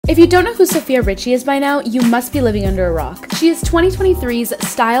If you don't know who Sophia Richie is by now, you must be living under a rock. She is 2023's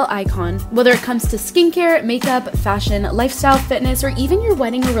style icon. Whether it comes to skincare, makeup, fashion, lifestyle, fitness, or even your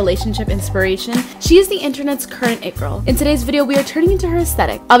wedding or relationship inspiration, she is the internet's current it girl. In today's video, we are turning into her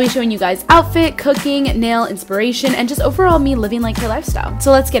aesthetic. I'll be showing you guys outfit, cooking, nail, inspiration, and just overall me living like her lifestyle.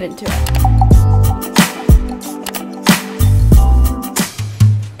 So let's get into it.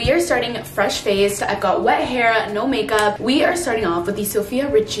 We are starting fresh-faced. I've got wet hair, no makeup. We are starting off with the Sophia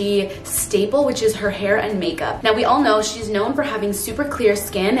Richie staple, which is her hair and makeup. Now, we all know she's known for having super clear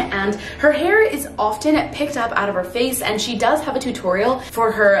skin, and her hair is often picked up out of her face, and she does have a tutorial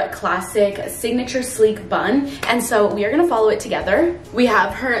for her classic signature sleek bun, and so we are gonna follow it together. We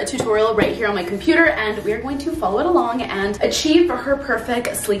have her tutorial right here on my computer, and we are going to follow it along and achieve her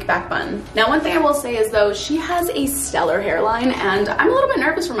perfect sleek back bun. Now, one thing I will say is though, she has a stellar hairline, and I'm a little bit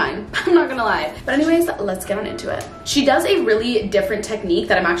nervous for mine. I'm not gonna lie. But anyways, let's get on into it. She does a really different technique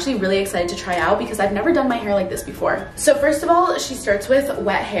that I'm actually really excited to try out because I've never done my hair like this before. So first of all, she starts with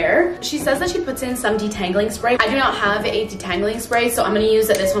wet hair. She says that she puts in some detangling spray. I do not have a detangling spray, so I'm gonna use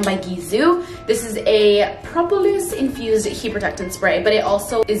this one by Gizu. This is a propolis infused heat protectant spray, but it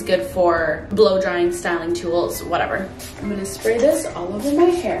also is good for blow drying, styling tools, whatever. I'm gonna spray this all over my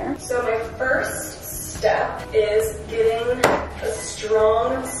hair. So my first step is getting a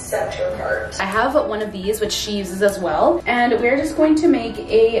strong center part. I have one of these, which she uses as well, and we're just going to make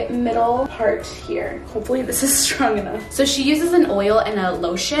a middle part here. Hopefully this is strong enough. So she uses an oil and a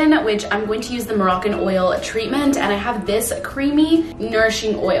lotion, which I'm going to use the Moroccan oil treatment, and I have this creamy,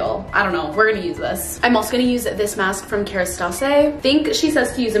 nourishing oil. I don't know, we're gonna use this. I'm also gonna use this mask from Kerastase. I think she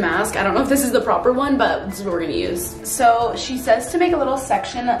says to use a mask. I don't know if this is the proper one, but this is what we're gonna use. So she says to make a little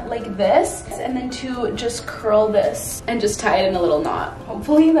section like this, and then to just curl this and just tie it in a little knot.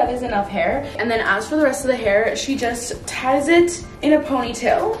 Hopefully that is enough hair. And then as for the rest of the hair, she just ties it in a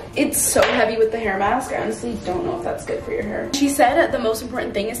ponytail. It's so heavy with the hair mask. I honestly don't know if that's good for your hair. She said the most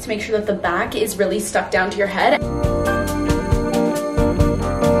important thing is to make sure that the back is really stuck down to your head.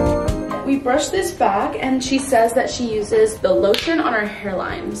 We brush this back, and she says that she uses the lotion on her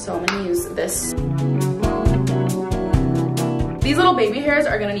hairline. So I'm gonna use this. These little baby hairs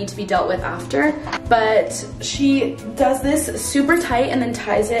are gonna need to be dealt with after, but she does this super tight and then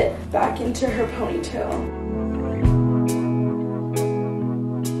ties it back into her ponytail.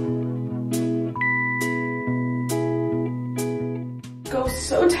 Goes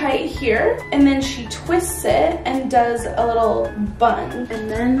so tight here, and then she twists it and does a little bun, and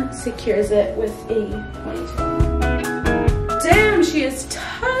then secures it with a ponytail. Damn, she is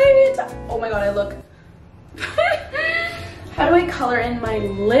tight! Oh my god, I look... How do I color in my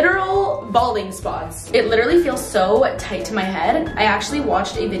literal balding spots? It literally feels so tight to my head. I actually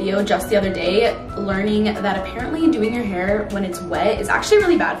watched a video just the other day learning that apparently doing your hair when it's wet is actually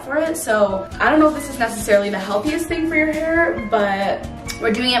really bad for it. So I don't know if this is necessarily the healthiest thing for your hair, but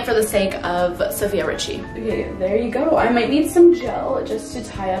we're doing it for the sake of Sophia Richie. Okay, there you go. I might need some gel just to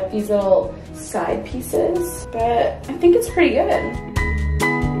tie up these little side pieces, but I think it's pretty good.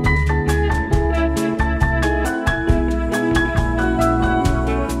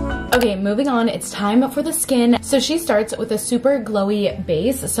 Okay, moving on, it's time for the skin. So she starts with a super glowy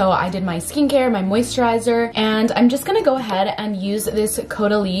base. So I did my skincare, my moisturizer, and I'm just gonna go ahead and use this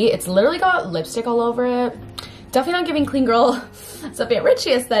Caudalie. It's literally got lipstick all over it. Definitely not giving clean girl Sophia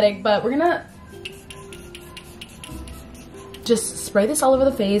Richie aesthetic, but we're gonna just spray this all over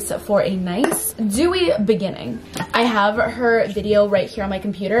the face for a nice dewy beginning. I have her video right here on my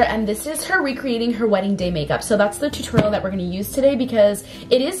computer, and this is her recreating her wedding day makeup. So that's the tutorial that we're gonna use today because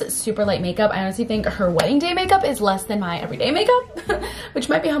it is super light makeup. I honestly think her wedding day makeup is less than my everyday makeup, which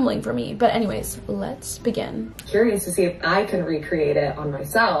might be humbling for me. But anyways, let's begin. Curious to see if I can recreate it on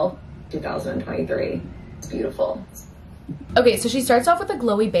myself. 2023. It's beautiful. Okay, so she starts off with a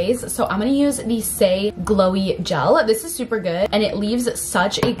glowy base, so I'm gonna use the Say Glowy Gel. This is super good, and it leaves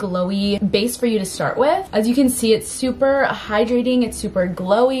such a glowy base for you to start with. As you can see, it's super hydrating, it's super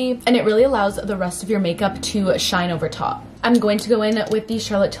glowy, and it really allows the rest of your makeup to shine over top. I'm going to go in with the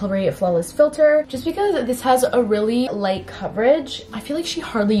Charlotte Tilbury Flawless Filter, just because this has a really light coverage. I feel like she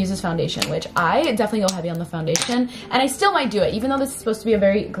hardly uses foundation, which I definitely go heavy on the foundation, and I still might do it, even though this is supposed to be a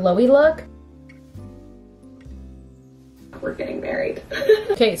very glowy look. We're getting married.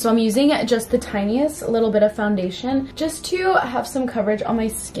 Okay, so I'm using just the tiniest little bit of foundation just to have some coverage on my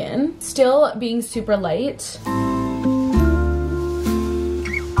skin, still being super light.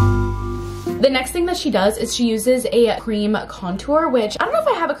 The next thing that she does is she uses a cream contour, which I don't know if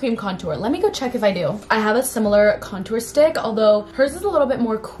I have a cream contour. Let me go check if I do. I have a similar contour stick, although hers is a little bit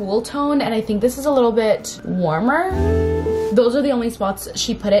more cool toned and I think this is a little bit warmer. Those are the only spots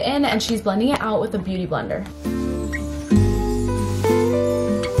she put it in, and she's blending it out with a beauty blender.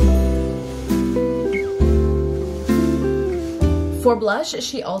 For blush,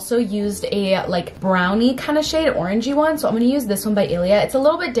 she also used a like brownie kind of shade, orangey one. So I'm gonna use this one by Ilia. It's a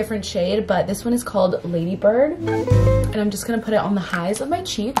little bit different shade, but this one is called Ladybird. And I'm just gonna put it on the highs of my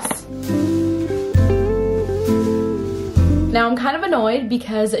cheeks. Now I'm kind of annoyed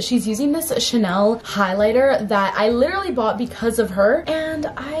because she's using this Chanel highlighter that I literally bought because of her, and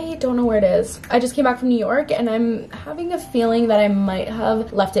I don't know where it is. I just came back from New York and I'm having a feeling that I might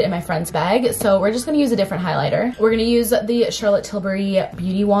have left it in my friend's bag, so we're just gonna use a different highlighter. We're gonna use the Charlotte Tilbury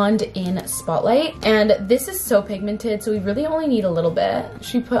Beauty Wand in Spotlight, and this is so pigmented, so we really only need a little bit.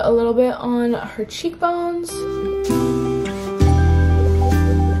 She put a little bit on her cheekbones.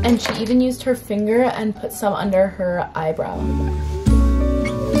 And she even used her finger and put some under her eyebrow.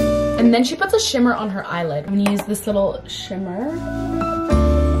 And then she puts a shimmer on her eyelid. I'm gonna use this little shimmer.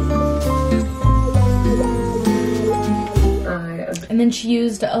 And then she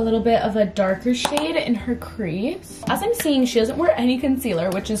used a little bit of a darker shade in her crease. As I'm seeing, she doesn't wear any concealer,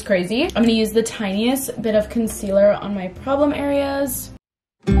 which is crazy. I'm gonna use the tiniest bit of concealer on my problem areas.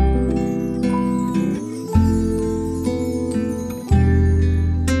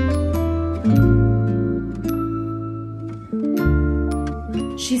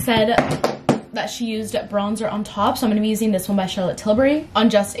 She said that she used bronzer on top, so I'm gonna be using this one by Charlotte Tilbury on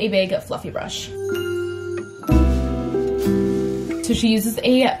just a big fluffy brush. So she uses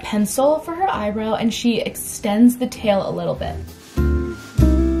a pencil for her eyebrow and she extends the tail a little bit.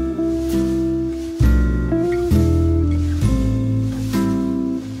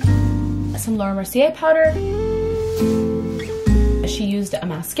 Some Laura Mercier powder. She used a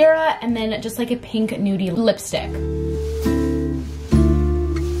mascara and then just like a pink nudie lipstick.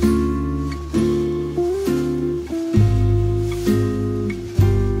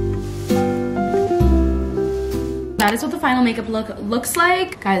 That is what the final makeup look looks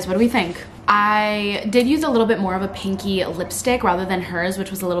like. Guys, what do we think? I did use a little bit more of a pinky lipstick rather than hers,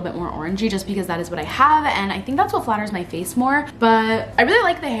 which was a little bit more orangey, just because that is what I have, and I think that's what flatters my face more. But I really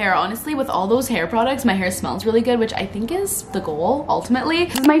like the hair. Honestly, with all those hair products, my hair smells really good, which I think is the goal, ultimately.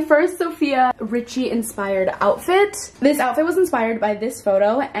 This is my first Sophia Richie inspired outfit. This outfit was inspired by this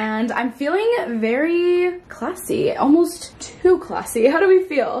photo, and I'm feeling very classy, almost too classy. How do we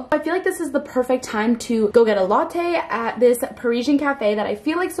feel? I feel like this is the perfect time to go get a latte at this Parisian cafe that I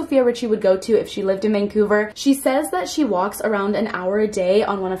feel like Sophia Richie would go to if she lived in Vancouver. She says that she walks around an hour a day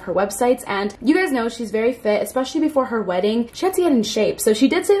on one of her websites, and you guys know she's very fit, especially before her wedding. She had to get in shape, so she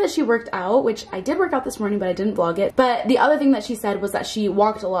did say that she worked out, which I did work out this morning, but I didn't vlog it. But the other thing that she said was that she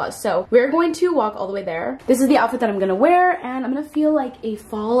walked a lot, so we're going to walk all the way there. This is the outfit that I'm gonna wear, and I'm gonna feel like a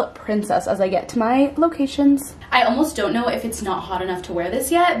fall princess as I get to my locations. I almost don't know if it's not hot enough to wear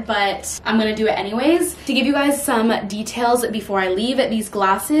this yet, but I'm gonna do it anyways. To give you guys some details before I leave, these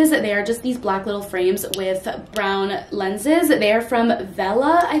glasses, they are just these black little frames with brown lenses. They are from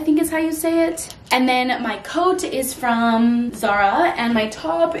Vella, I think is how you say it. And then my coat is from Zara, and my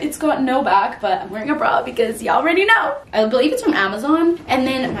top, it's got no back, but I'm wearing a bra because y'all already know. I believe it's from Amazon. And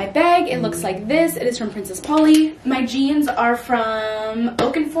then my bag, it looks like this. It is from Princess Polly. My jeans are from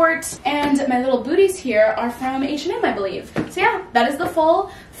Oakenfort, and my little booties here are from H&M, I believe. So yeah, that is the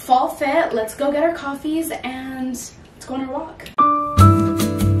full fall fit. Let's go get our coffees and let's go on our walk.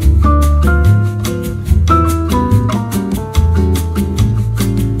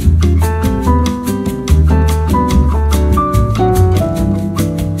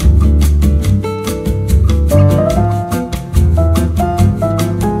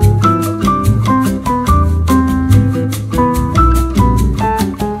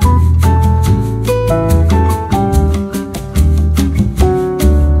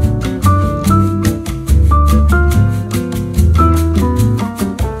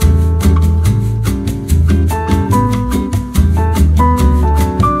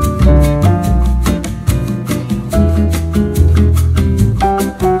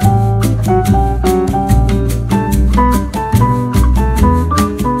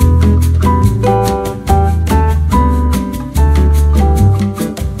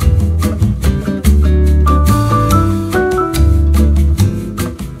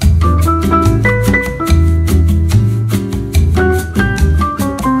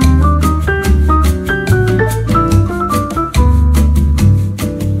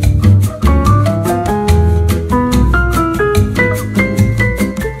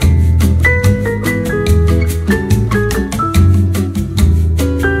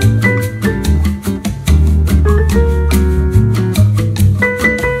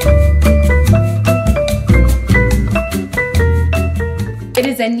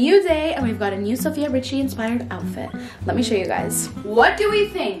 new day and we've got a new Sophia Richie inspired outfit. Let me show you guys. What do we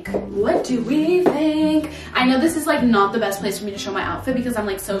think? What do we think? I know this is like not the best place for me to show my outfit because I'm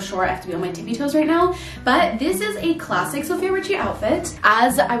like so short, I have to be on my tippy toes right now, but this is a classic Sophia Richie outfit.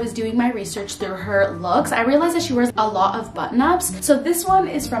 As I was doing my research through her looks, I realized that she wears a lot of button-ups. So this one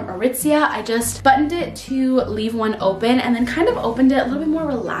is from Aritzia. I just buttoned it to leave one open and then kind of opened it a little bit more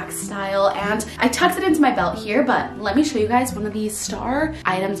relaxed style, and I tucked it into my belt here. But let me show you guys one of the star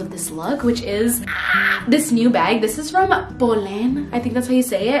items of this look, which is this new bag. This is from Pauline, I think that's how you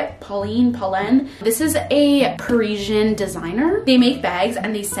say it. Pauline. This is a Parisian designer. They make bags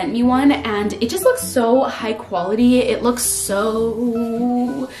and they sent me one and it just looks so high quality. It looks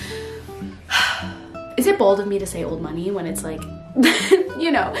so... Is it bold of me to say old money when it's like,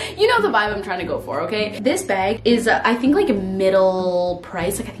 you know the vibe I'm trying to go for, okay? This bag is, I think, like a middle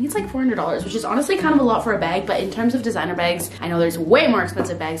price. Like, I think it's like $400, which is honestly kind of a lot for a bag, but in terms of designer bags, I know there's way more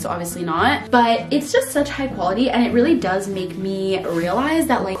expensive bags, so obviously not. But it's just such high quality, and it really does make me realize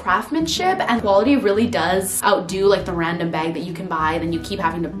that like craftsmanship and quality really does outdo like the random bag that you can buy, then you keep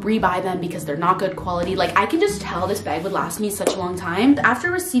having to rebuy them because they're not good quality. Like, I can just tell this bag would last me such a long time.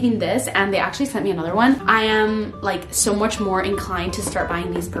 After receiving this, and they actually sent me another one, I am like so much more inclined to start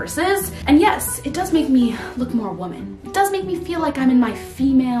buying these purses. And yes, it does make me look more woman. It does make me feel like I'm in my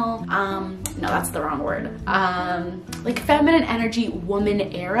female, no, that's the wrong word. Like feminine energy woman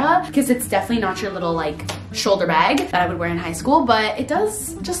era, because it's definitely not your little like shoulder bag that I would wear in high school, but it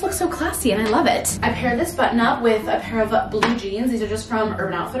does just look so classy and I love it. I paired this button up with a pair of blue jeans. These are just from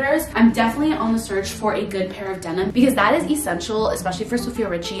Urban Outfitters. I'm definitely on the search for a good pair of denim because that is essential, especially for Sophia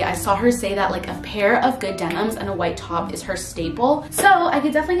Richie. I saw her say that like a pair of good denims and a white top is her staple. So I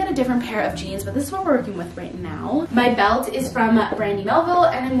could definitely get a different pair of jeans, but this is what we're working with right now. My belt is from Brandy Melville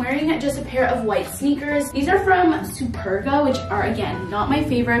and I'm wearing just a pair of white sneakers. These are from Superga, which are again not my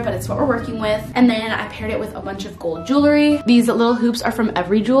favorite, but it's what we're working with. And then I paired it with a bunch of gold jewelry. These little hoops are from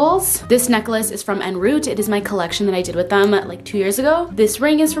Every Jewels. This necklace is from En Route. It is my collection that I did with them like 2 years ago. This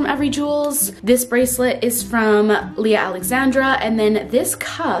ring is from Every Jewels. This bracelet is from Leah Alexandra. And then this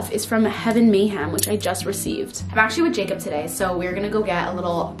cuff is from Heaven Mayhem, which I just received. I'm actually with Jacob today, so we're gonna go get a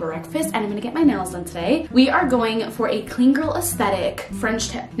little breakfast and I'm gonna get my nails done today. We are going for a clean girl aesthetic French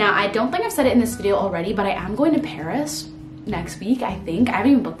tip. Now, I don't think I've said it in this video already, but I am going to Paris next week, I think. I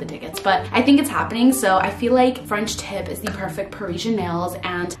haven't even booked the tickets, but I think it's happening. So I feel like French tip is the perfect Parisian nails.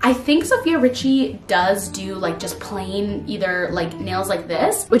 And I think Sophia Richie does do like just plain either like nails like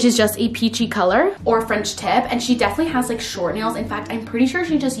this, which is just a peachy color, or French tip. And she definitely has like short nails. In fact, I'm pretty sure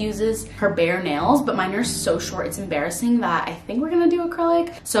she just uses her bare nails, but mine are so short it's embarrassing that I think we're gonna do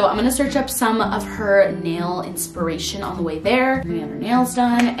acrylic. So I'm gonna search up some of her nail inspiration on the way there. We're gonna get her nails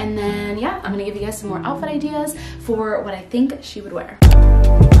done. And then yeah, I'm gonna give you guys some more outfit ideas for what I think she would wear.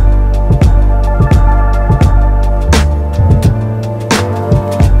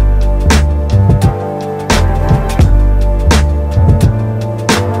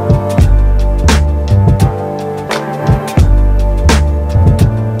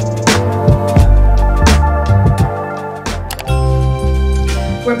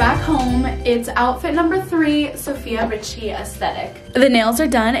 We're back home. It's outfit number 3, Sophia Richie aesthetic. The nails are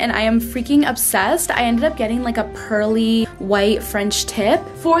done and I am freaking obsessed. I ended up getting like a pearly white French tip.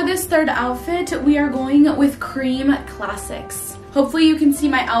 For this third outfit, we are going with Cream Classics. Hopefully you can see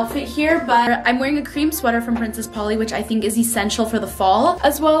my outfit here, but I'm wearing a cream sweater from Princess Polly, which I think is essential for the fall,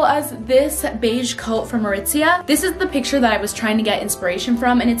 as well as this beige coat from Aritzia. This is the picture that I was trying to get inspiration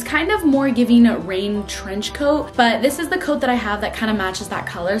from, and it's kind of more giving rain trench coat, but this is the coat that I have that kind of matches that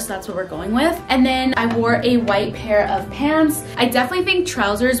color, so that's what we're going with. And then I wore a white pair of pants. I definitely think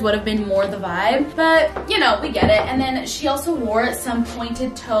trousers would have been more the vibe, but you know, we get it. And then she also wore some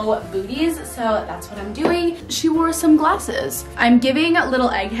pointed toe booties, so that's what I'm doing. She wore some glasses. I'm giving a little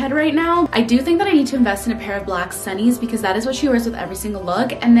egghead right now. I do think that I need to invest in a pair of black sunnies because that is what she wears with every single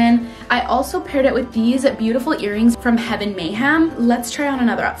look. And then I also paired it with these beautiful earrings from Heaven Mayhem. Let's try on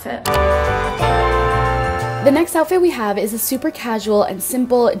another outfit. The next outfit we have is a super casual and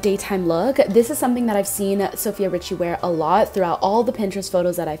simple daytime look. This is something that I've seen Sophia Richie wear a lot throughout all the Pinterest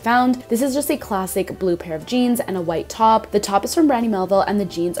photos that I found. This is just a classic blue pair of jeans and a white top. The top is from Brandy Melville and the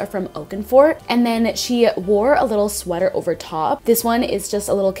jeans are from Oakenfort. And then she wore a little sweater over top. This one is just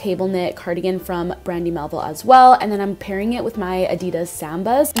a little cable knit cardigan from Brandy Melville as well. And then I'm pairing it with my Adidas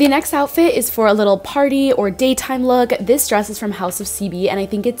Sambas. The next outfit is for a little party or daytime look. This dress is from House of CB and I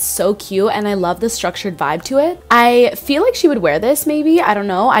think it's so cute and I love the structured vibe to to it. I feel like she would wear this maybe, I don't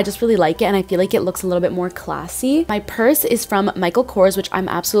know. I just really like it and I feel like it looks a little bit more classy. My purse is from Michael Kors, which I'm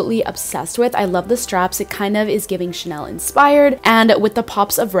absolutely obsessed with. I love the straps. It kind of is giving Chanel inspired, and with the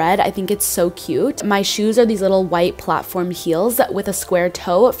pops of red, I think it's so cute. My shoes are these little white platform heels with a square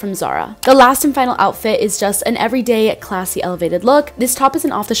toe from Zara. The last and final outfit is just an everyday, classy, elevated look. This top is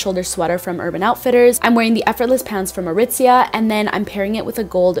an off-the-shoulder sweater from Urban Outfitters. I'm wearing the effortless pants from Aritzia, and then I'm pairing it with a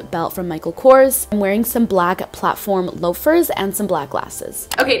gold belt from Michael Kors. I'm wearing some black platform loafers and some black glasses.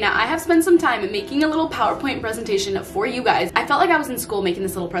 Okay, now I have spent some time making a little PowerPoint presentation for you guys. I felt like I was in school making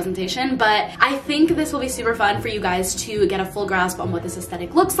this little presentation, but I think this will be super fun for you guys to get a full grasp on what this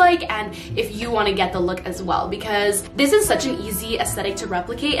aesthetic looks like, and if you want to get the look as well, because this is such an easy aesthetic to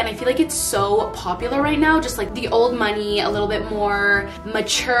replicate, and I feel like it's so popular right now, just like the old money, a little bit more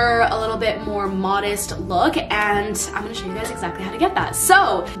mature, a little bit more modest look, and I'm gonna show you guys exactly how to get that.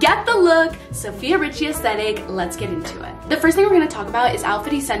 So get the look, Sophia Richie aesthetic, let's get into it. The first thing we're gonna talk about is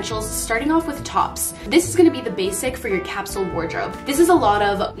outfit essentials, starting off with tops. This is gonna be the basic for your capsule wardrobe. This is a lot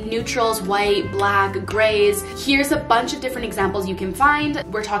of neutrals, white, black, grays. Here's a bunch of different examples you can find.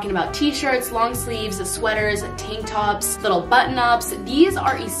 We're talking about t-shirts, long sleeves, sweaters, tank tops, little button-ups. These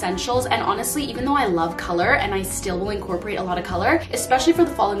are essentials, and honestly, even though I love color and I still will incorporate a lot of color, especially for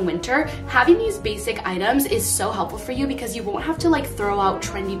the fall and winter, having these basic items is so helpful for you because you won't have to like throw out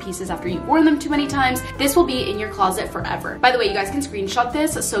trendy pieces after you've worn them too many times. This will be in your closet forever. By the way, you guys can screenshot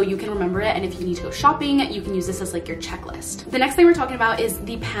this so you can remember it, and if you need to go shopping, you can use this as like your checklist. The next thing we're talking about is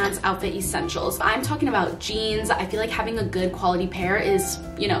the pants outfit essentials. I'm talking about jeans. I feel like having a good quality pair is,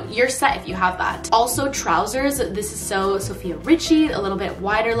 you know, you're set if you have that. Also trousers. This is so Sophia Richie, a little bit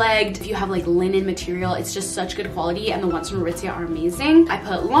wider legged. If you have like linen material, it's just such good quality, and the ones from Aritzia are amazing. I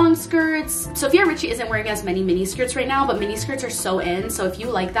put long skirts. Sophia Richie isn't wearing as many mini skirts right now, but mini skirts are so in, so if you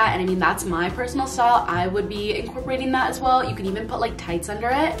like that, and I mean that's my personal style, I would be incorporating that as well. You can even put like tights under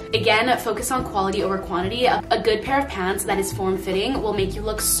it. Again, focus on quality over quantity. A good pair of pants that is form-fitting will make you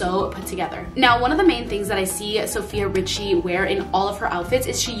look so put together. Now, one of the main things that I see Sophia Richie wear in all of her outfits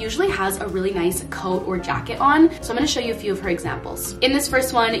is she usually has a really nice coat or jacket on. So I'm gonna show you a few of her examples. In this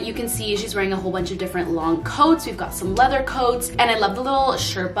first one, you can see she's wearing a whole bunch of different long coats. We've got some leather coats, and I love the little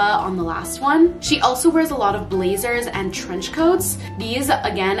Sherpa on the last one. She also wears a lot of blazers and trench coats. These,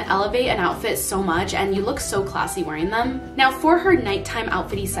 again, elevate an outfit so much, and you look so classy wearing them. Now, for her nighttime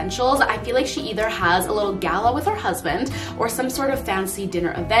outfit essentials, I feel like she either has a little gala with her husband or some sort of fancy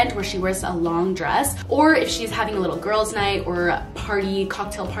dinner event where she wears a long dress, or if she's having a little girls' night or party,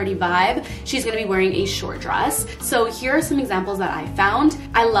 cocktail party vibe, she's gonna be wearing a short dress. So here are some examples that I found.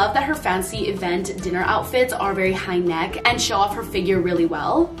 I love that her fancy event dinner outfits are very high neck and show off her figure really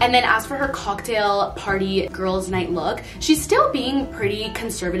well. And then as for her cocktail party girls' night look, she's still being pretty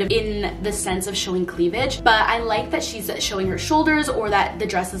conservative in the sense of showing cleavage, but I like that she's showing her shoulders or that the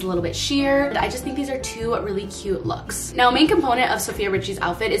dress is a little bit sheer. I just think these are two really cute looks. Now, a main component of Sophia Richie's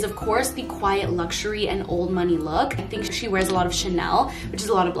outfit is of course the quiet luxury and old money look. I think she wears a lot of Chanel, which is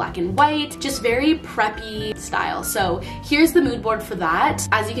a lot of black and white, just very preppy style. So here's the mood board for that.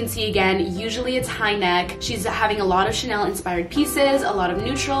 As you can see, again, usually it's high neck. She's having a lot of Chanel inspired pieces, a lot of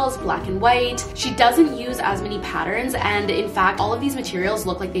neutrals, black and white. She doesn't use as many patterns, and in fact, all of these materials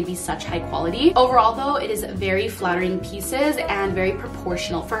look like they'd be such high quality. Overall though, it is very flattering pieces and very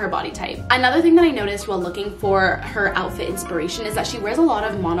proportional for her body type. Another thing that I noticed while looking for her outfit inspiration is that she wears a lot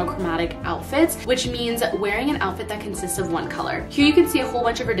of monochromatic outfits, which means wearing an outfit that consists of one color. Here you can see a whole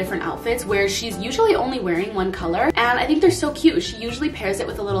bunch of her different outfits where she's usually only wearing one color, and I think they're so cute. She usually pairs it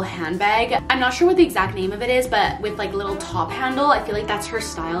with a little handbag. I'm not sure what the exact name of it is, but with like little top handle, I feel like that's her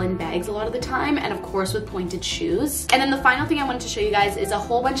style in bags a lot of the time, and of course with pointed shoes. And then the final thing I wanted to show you guys is a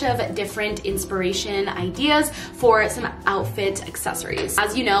whole bunch of different inspiration ideas for some outfit accessories.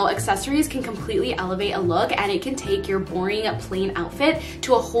 As you know, accessories can completely elevate a look, and it can take your boring plain outfit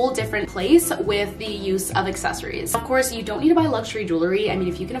to a whole different place with the use of accessories. Of course, you don't need to buy luxury jewelry. I mean,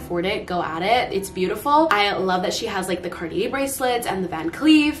 if you can afford it, go at it. It's beautiful. I love that she has like the Cartier bracelets and the Van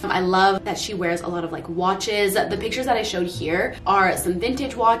Cleef. I love that she wears a lot of like watches. The pictures that I showed here are some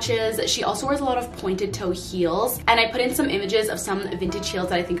vintage watches. She also wears a lot of pointed toe heels, and I put in some images of some vintage heels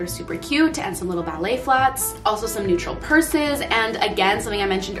that I think are super cute, and some little ballet flats, also some neutral purses. And again, something I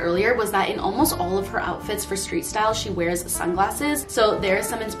mentioned earlier was that in almost all of her outfits for street style, she wears sunglasses. So there's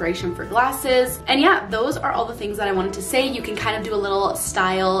some inspiration for glasses. And yeah, those are all the things that I wanted to say. You can kind of do a little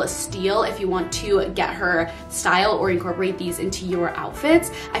style steal if you want to get her style or incorporate these into your outfit.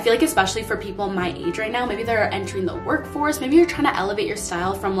 outfits. I feel like especially for people my age right now, maybe they're entering the workforce, maybe you're trying to elevate your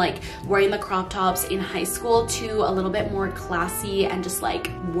style from like wearing the crop tops in high school to a little bit more classy and just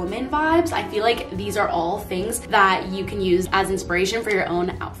like woman vibes. I feel like these are all things that you can use as inspiration for your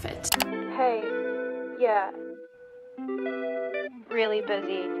own outfit. Hey, yeah, really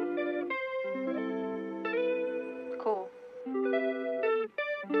busy. Cool.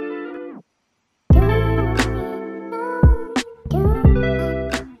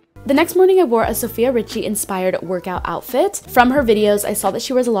 The next morning I wore a Sophia Richie inspired workout outfit. From her videos, I saw that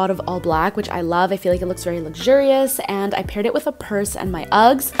she wears a lot of all black, which I love. I feel like it looks very luxurious, and I paired it with a purse and my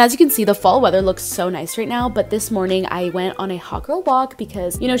Uggs. As you can see, the fall weather looks so nice right now, but this morning I went on a hot girl walk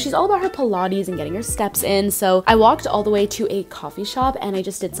because, you know, she's all about her Pilates and getting her steps in. So I walked all the way to a coffee shop and I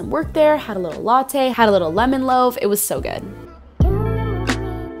just did some work there, had a little latte, had a little lemon loaf. It was so good.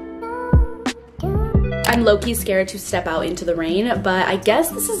 I'm low-key scared to step out into the rain, but I guess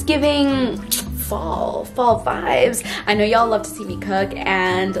this is giving fall vibes. I know y'all love to see me cook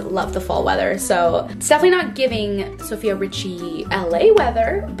and love the fall weather, so it's definitely not giving Sophia Richie LA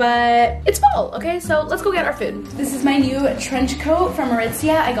weather, but it's fall, okay? So let's go get our food. This is my new trench coat from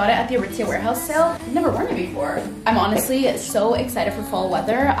Aritzia. I got it at the Aritzia warehouse sale. I've never worn it before. I'm honestly so excited for fall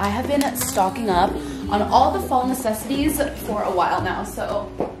weather. I have been stocking up on all the fall necessities for a while now, so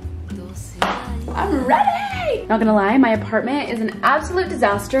I'm ready! Not gonna lie, my apartment is an absolute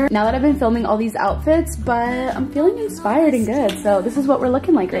disaster now that I've been filming all these outfits, but I'm feeling inspired and good. So this is what we're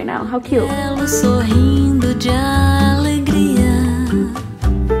looking like right now. How cute.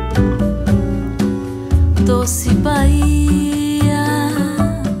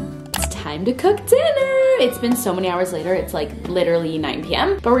 It's time to cook dinner. It's been so many hours later. It's like literally 9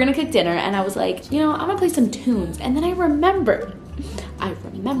 p.m. But we're gonna cook dinner, and I was like, you know, I'm gonna play some tunes. And then I remembered.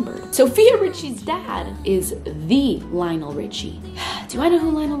 Sophia Richie's dad is the Lionel Richie. Do I know who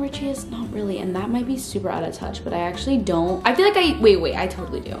Lionel Richie is? Not really, and that might be super out of touch, but I actually don't. I feel like wait, I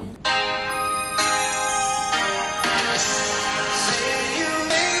totally do.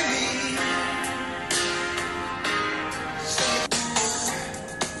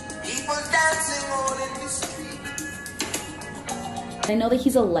 I know that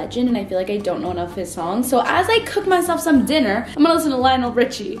he's a legend and I feel like I don't know enough of his songs. So as I cook myself some dinner, I'm gonna listen to Lionel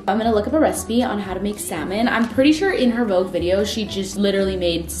Richie. I'm gonna look up a recipe on how to make salmon. I'm pretty sure in her Vogue video, she just literally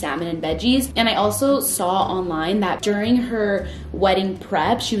made salmon and veggies. And I also saw online that during her wedding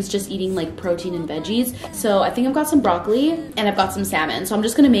prep, she was just eating like protein and veggies. So I think I've got some broccoli and I've got some salmon. So I'm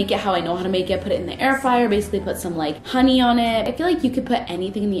just gonna make it how I know how to make it, put it in the air fryer, basically put some like honey on it. I feel like you could put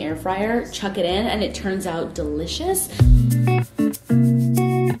anything in the air fryer, chuck it in, and it turns out delicious.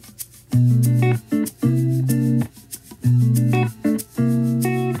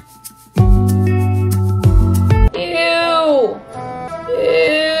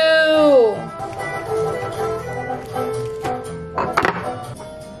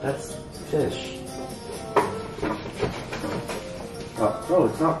 That's fish. Oh, bro,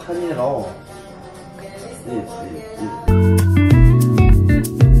 it's not cutting at all. Ew.